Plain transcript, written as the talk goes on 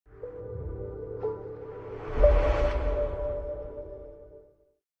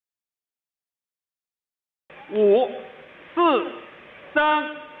5、4、3、2、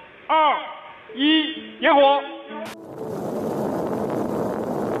1，点火。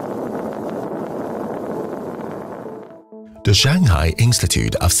The Shanghai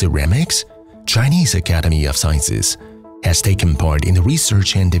Institute of Ceramics, Chinese Academy of Sciences, has taken part in the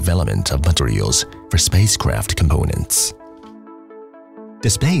research and development of materials for spacecraft components. The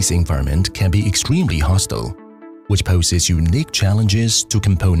space environment can be extremely hostile, which poses unique challenges to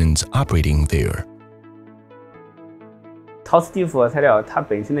components operating there. 陶瓷基辅材料它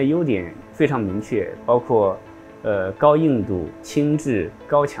本身的优点非常明确，包括高硬度、轻质、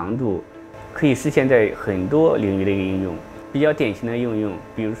高强度，可以实现在很多领域的一个应用。比较典型的应用，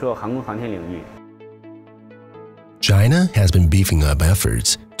比如说航空航天领域。 China has been beefing up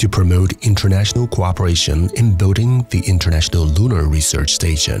efforts to promote international cooperation in building the International Lunar Research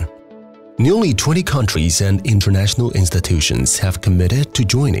Station. Nearly 20 countries and international institutions have committed to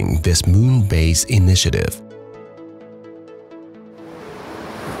joining this moon base initiative.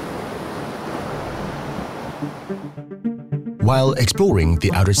 While exploring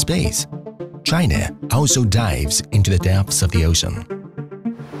the outer space, China also dives into the depths of the ocean.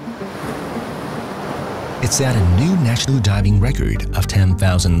 It set a new national diving record of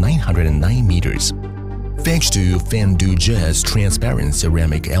 10,909 meters, thanks to Fan Duji's transparent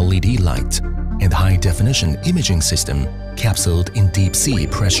ceramic LED light and high-definition imaging system capsuled in deep-sea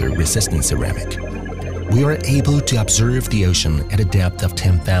pressure-resistant ceramic. We are able to observe the ocean at a depth of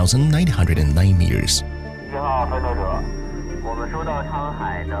 10,909 meters.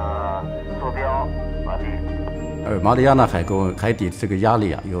 马里亚纳海沟海底这个压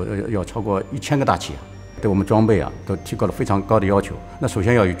力啊，要超过1000个大气啊，对我们装备啊都提高了非常高的要求。那首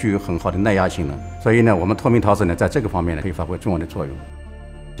先要有具有很好的耐压性能，所以呢，我们透明陶瓷呢，在这个方面呢，可以发挥重要的作用。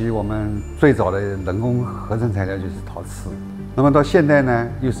其实我们最早的人工合成材料就是陶瓷，那么到现在呢，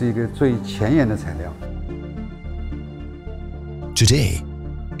又是一个最前沿的材料。Today,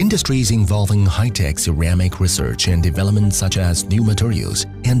 industries involving high-tech ceramic research and development such as new materials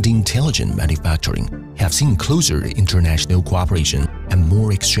and intelligent manufacturing have seen closer international cooperation and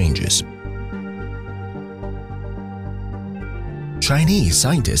more exchanges. Chinese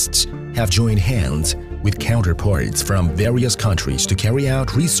scientists have joined hands with counterparts from various countries to carry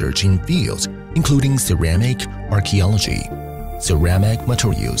out research in fields including ceramic archaeology, ceramic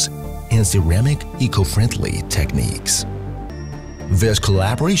materials, and ceramic eco-friendly techniques. This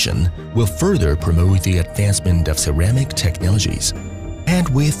collaboration will further promote the advancement of ceramic technologies, and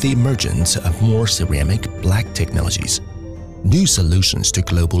with the emergence of more ceramic black technologies, new solutions to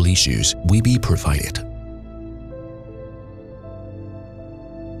global issues will be provided.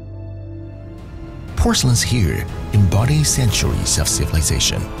 Porcelains here embody centuries of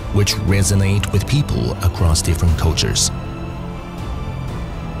civilization, which resonate with people across different cultures.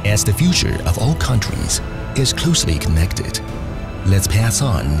 As the future of all countries is closely connected, let's pass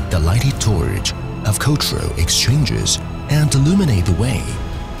on the lighted torch of cultural exchanges and illuminate the way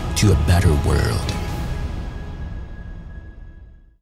to a better world.